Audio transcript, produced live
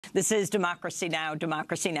This is Democracy Now!,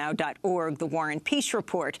 democracynow.org, The War and Peace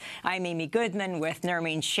Report. I'm Amy Goodman with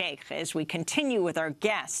Nermeen Sheikh as we continue with our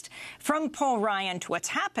guest. From Paul Ryan to what's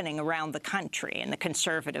happening around the country in the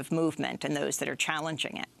conservative movement and those that are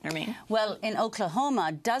challenging it. Nermeen? Well, in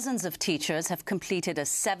Oklahoma, dozens of teachers have completed a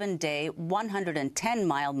 7-day,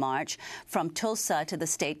 110-mile march from Tulsa to the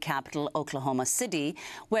state capital, Oklahoma City,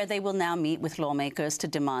 where they will now meet with lawmakers to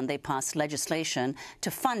demand they pass legislation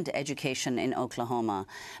to fund education in Oklahoma.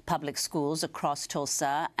 Public schools across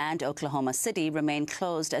Tulsa and Oklahoma City remain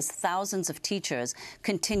closed as thousands of teachers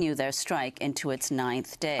continue their strike into its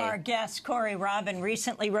 9th day. Our guest, Corey Robin,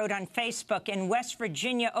 recently wrote on Facebook, in West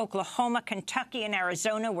Virginia, Oklahoma, Kentucky, and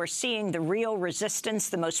Arizona, we're seeing the real resistance,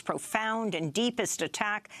 the most profound and deepest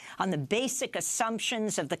attack on the basic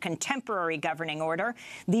assumptions of the contemporary governing order.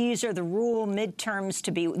 These are the real midterms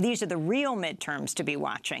to be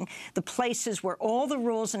watching, the places where all the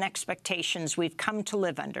rules and expectations we've come to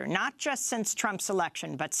live under, not just since Trump's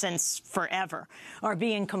election, but since forever, are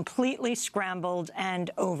being completely scrambled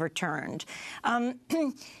and overturned.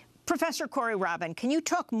 Professor Corey Robin, can you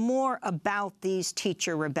talk more about these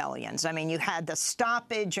teacher rebellions? I mean, you had the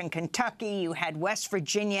stoppage in Kentucky, you had West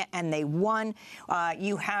Virginia, and they won.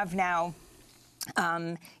 You have now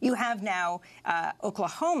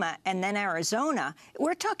Oklahoma and then Arizona.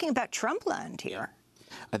 We're talking about Trump land here.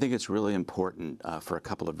 I think it's really important for a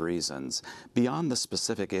couple of reasons. Beyond the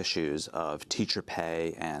specific issues of teacher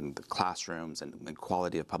pay and the classrooms and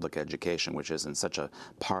quality of public education, which is in such a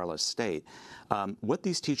parlous state, what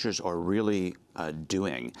these teachers are really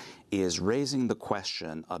doing is raising the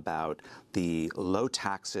question about the low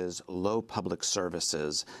taxes, low public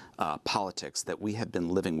services politics that we have been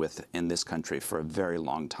living with in this country for a very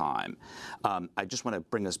long time. I just want to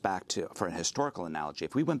bring us back to, for a historical analogy,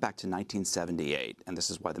 if we went back to 1978, and this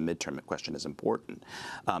is why the midterm question is important,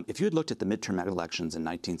 if you had looked at the midterm elections in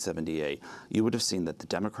 1978, you would have seen that the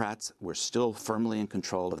Democrats were still firmly in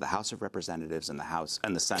control of the House of Representatives and the House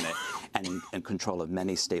and the Senate, and in control of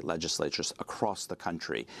many state legislatures across the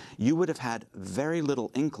country. You would have had very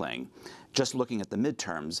little inkling, just looking at the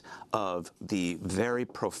midterms, of the very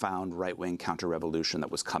profound right-wing counter-revolution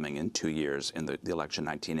that was coming in 2 years in the election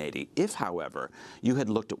 1980. If, however, you had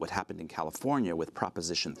looked at what happened in California with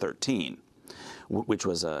Proposition 13, which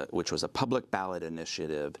was a public ballot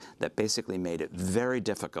initiative that basically made it very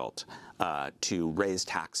difficult to raise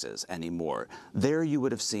taxes anymore. There you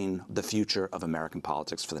would have seen the future of American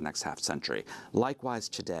politics for the next half century. Likewise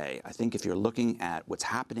today, I think if you're looking at what's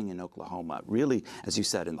happening in Oklahoma, really, as you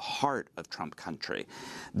said, in the heart of Trump country,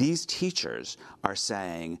 these teachers are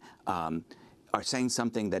saying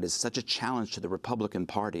something that is such a challenge to the Republican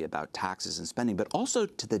Party about taxes and spending, but also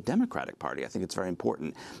to the Democratic Party. I think it's very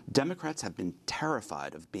important. Democrats have been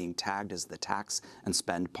terrified of being tagged as the tax and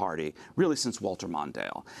spend party, really since Walter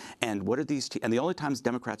Mondale. And what are these? And the only times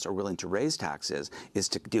Democrats are willing to raise taxes is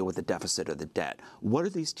to deal with the deficit or the debt. What are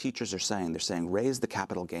these teachers are saying? They're saying raise the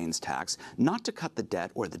capital gains tax, not to cut the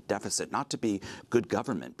debt or the deficit, not to be good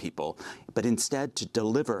government people, but instead to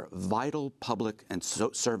deliver vital public and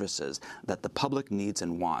services that the public needs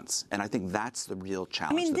and wants. And I think that's the real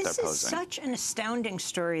challenge that they're posing. This is such an astounding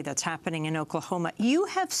story that's happening in Oklahoma. You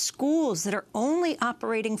have schools that are only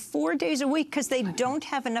operating 4 days a week because they don't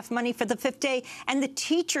have enough money for the 5th day, and the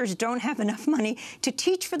teachers don't have enough money to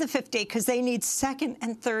teach for the 5th day because they need 2nd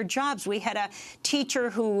and 3rd jobs. We had a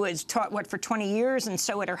teacher who was taught, for 20 years, and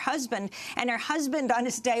so had her husband. And her husband, on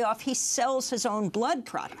his day off, he sells his own blood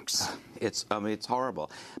products. It's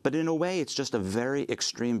horrible. But in a way, it's just a very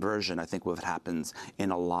extreme version, I think, of what happens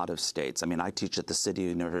in a lot of states. I mean, I teach at the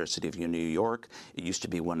University of New York. It used to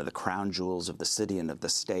be one of the crown jewels of the city and of the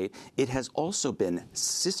state. It has also been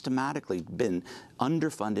systematically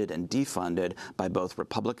underfunded and defunded by both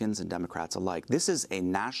Republicans and Democrats alike. This is a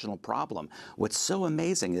national problem. What's so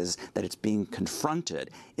amazing is that it's being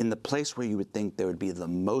confronted in the place where you would think there would be the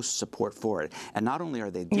most support for it. And not only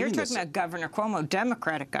are they doing this— You're talking about Governor Cuomo,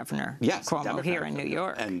 Democratic governor. Yes, Cuomo Democratic, here in New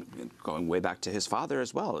York. And going way back to his father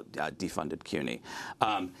as well, defunded CUNY.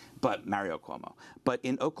 But Mario Cuomo. But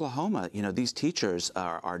in Oklahoma, you know, these teachers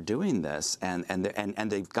are doing this, and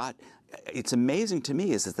they've got— it's amazing to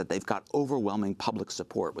me is that they've got overwhelming public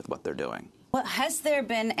support with what they're doing. Well, has there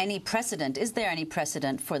been any precedent? Is there any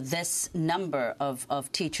precedent for this number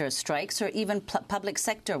of teacher strikes, or even public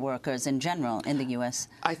sector workers in general in the U.S.?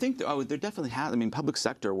 I think there definitely has. I mean, public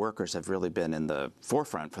sector workers have really been in the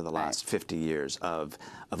forefront for the last 50 years of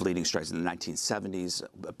leading strikes. In the 1970s,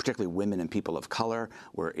 particularly women and people of color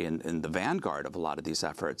were in the vanguard of a lot of these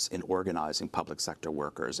efforts in organizing public sector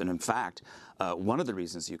workers. And in fact, one of the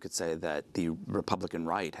reasons you could say that the Republican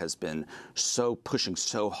right has been pushing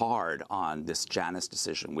so hard on on this Janus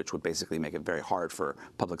decision, which would basically make it very hard for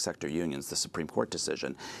public sector unions, the Supreme Court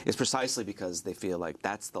decision, is precisely because they feel like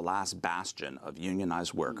that's the last bastion of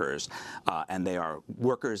unionized workers, and they are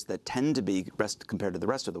workers that tend to be, compared to the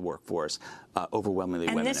rest of the workforce, overwhelmingly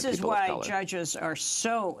women and people of color. And this is why judges are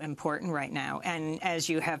so important right now. And as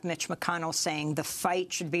you have Mitch McConnell saying, the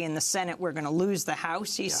fight should be in the Senate. We're going to lose the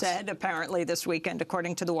House, he said, apparently this weekend,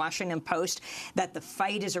 according to the Washington Post, that the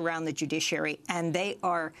fight is around the judiciary, and they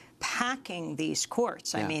are packing these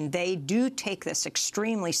courts. I mean, they do take this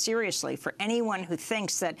extremely seriously. For anyone who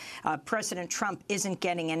thinks that President Trump isn't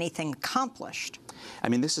getting anything accomplished. I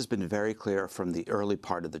mean, this has been very clear from the early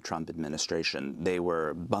part of the Trump administration. They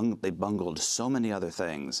bungled so many other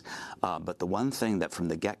things, but the one thing that from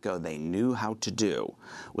the get-go they knew how to do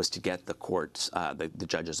was to get the courts, the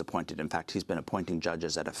judges appointed. In fact, he's been appointing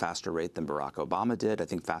judges at a faster rate than Barack Obama did, I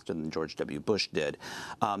think faster than George W. Bush did.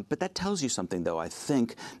 But that tells you something, though, I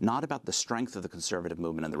think, not about the strength of the conservative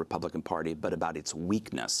movement and the Republican Party, but about its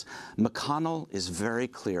weakness. McConnell is very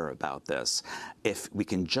clear about this. If we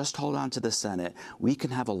can just hold on to the Senate, we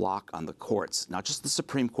can have a lock on the courts, not just the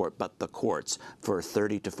Supreme Court, but the courts for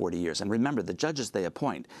 30 to 40 years. And remember, the judges they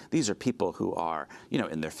appoint, these are people who are,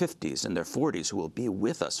 in their 50s and their 40s, who will be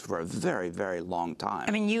with us for a very, very long time.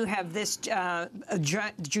 I mean, you have this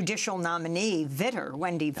judicial nominee,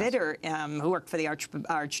 Wendy Vitter, who worked for the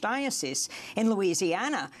Archdiocese in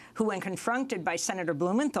Louisiana, who, when confronted by Senator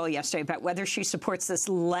Blumenthal yesterday about whether she supports this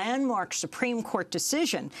landmark Supreme Court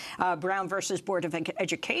decision, Brown versus Board of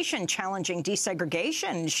Education, challenging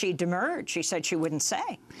desegregation, she demurred. She said she wouldn't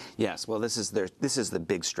say. Yes, well, this is the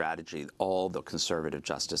big strategy all the conservative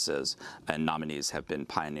justices and nominees have been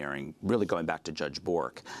pioneering, really going back to Judge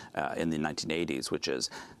Bork in the 1980s, which is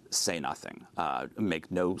say nothing,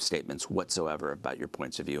 make no statements whatsoever about your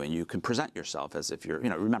points of view, and you can present yourself as if you're,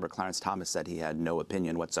 remember Clarence Thomas said he had no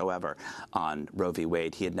opinion whatsoever on Roe v.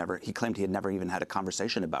 Wade. He claimed he had never even had a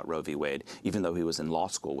conversation about Roe v. Wade, even though he was in law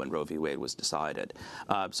school when Roe v. Wade was decided.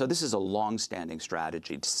 So this is a long-standing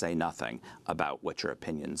strategy to say nothing about what your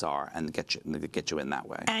opinions are and get you in that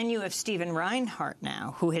way. And you have Stephen Reinhart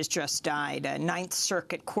now, who has just died. A Ninth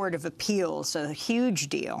Circuit Court of Appeals, a huge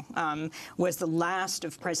deal, was the last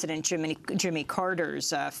of President Jimmy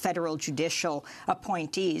Carter's federal judicial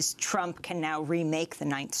appointees. Trump can now remake the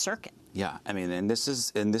Ninth Circuit. Yeah, I mean, and this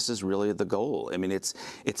is really the goal. I mean, it's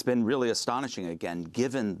been really astonishing, again,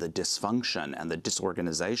 given the dysfunction and the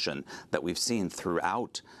disorganization that we've seen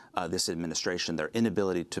throughout this administration, their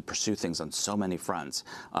inability to pursue things on so many fronts.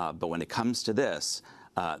 But when it comes to this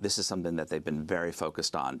is something that they've been very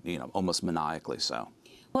focused on, almost maniacally so.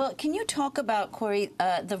 Well, can you talk about, Corey,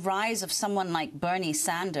 the rise of someone like Bernie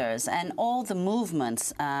Sanders and all the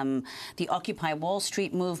movements, the Occupy Wall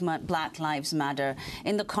Street movement, Black Lives Matter,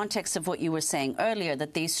 in the context of what you were saying earlier,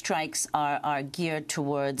 that these strikes are geared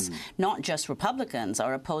towards not just Republicans,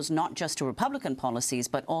 are opposed not just to Republican policies,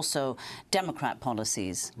 but also Democrat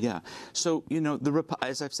policies? Yeah. So,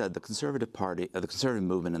 as I've said, the Conservative Party, the Conservative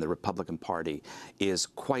movement and the Republican Party is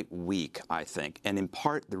quite weak, I think. And in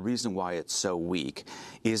part, the reason why it's so weak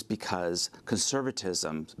is because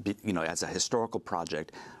conservatism, as a historical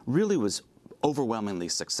project, really was overwhelmingly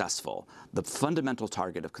successful. The fundamental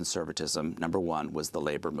target of conservatism, number one, was the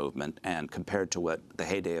labor movement, and compared to what the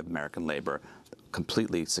heyday of American labor,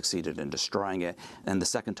 completely succeeded in destroying it. And the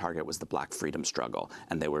second target was the Black freedom struggle,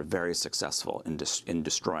 and they were very successful in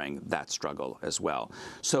destroying that struggle as well.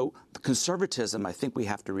 So conservatism, I think we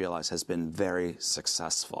have to realize, has been very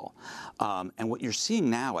successful. And what you're seeing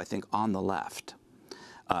now, I think, on the left,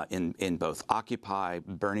 in both Occupy,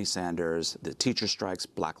 Bernie Sanders, the teacher strikes,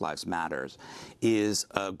 Black Lives Matters, is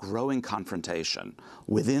a growing confrontation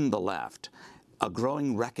within the left, a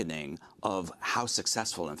growing reckoning of how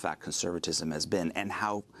successful, in fact, conservatism has been and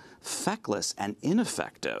how feckless and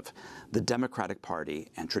ineffective the Democratic Party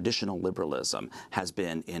and traditional liberalism has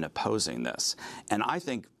been in opposing this. And I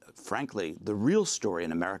think, frankly, the real story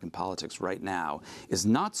in American politics right now is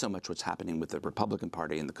not so much what's happening with the Republican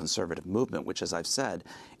Party and the conservative movement, which, as I've said,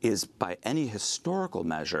 is by any historical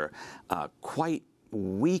measure quite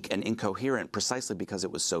weak and incoherent precisely because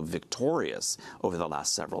it was so victorious over the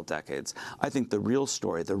last several decades. I think the real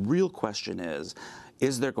story, the real question is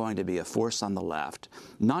there going to be a force on the left,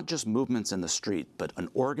 not just movements in the street, but an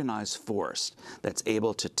organized force that's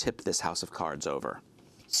able to tip this house of cards over?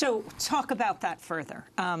 So talk about that further.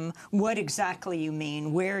 What exactly you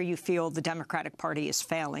mean, where you feel the Democratic Party is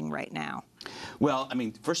failing right now? Well, I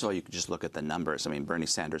mean, first of all, you could just look at the numbers. I mean, Bernie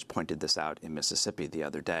Sanders pointed this out in Mississippi the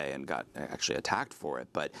other day and got actually attacked for it.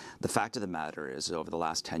 But the fact of the matter is, over the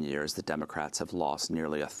last 10 years, the Democrats have lost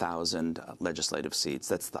nearly 1,000 legislative seats.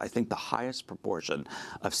 That's, I think, the highest proportion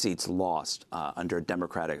of seats lost under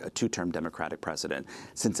a two-term Democratic president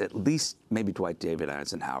since at least maybe Dwight David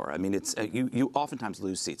Eisenhower. I mean, it's you oftentimes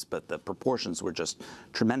lose seats, but the proportions were just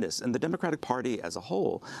tremendous. And the Democratic Party as a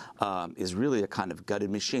whole is really a kind of gutted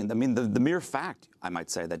machine. I mean, the mere fact, I might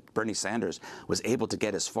say, that Bernie Sanders was able to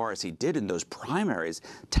get as far as he did in those primaries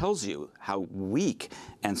tells you how weak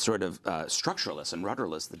and sort of structureless and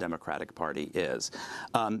rudderless the Democratic Party is.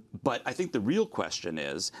 But I think the real question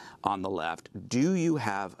is, on the left, do you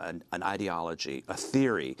have an ideology, a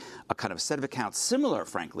theory, a kind of set of accounts similar,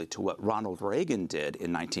 frankly, to what Ronald Reagan did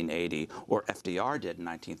in 1980 or FDR did in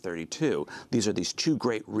 1932? These are these two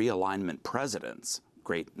great realignment presidents.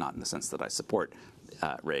 Great, not in the sense that I support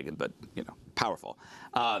Reagan, but, you know, powerful.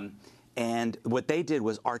 And what they did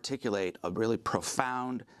was articulate a really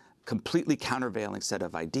profound, completely countervailing set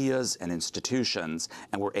of ideas and institutions,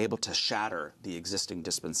 and were able to shatter the existing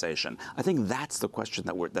dispensation. I think that's the question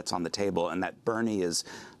that's on the table, and that Bernie is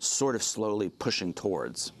sort of slowly pushing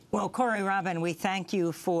towards. Well, Corey Robin, we thank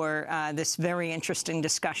you for this very interesting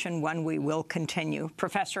discussion, one we will continue.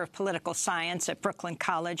 Professor of Political Science at Brooklyn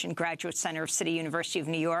College and Graduate Center of City University of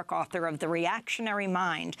New York, author of The Reactionary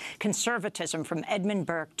Mind, Conservatism from Edmund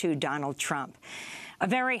Burke to Donald Trump. A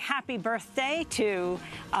very happy birthday to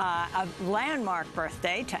a landmark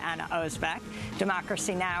birthday to Anna Osbeck.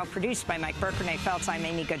 Democracy Now!, produced by Mike Burke, Renee Feltz. I'm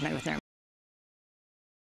Amy Goodman with Norman.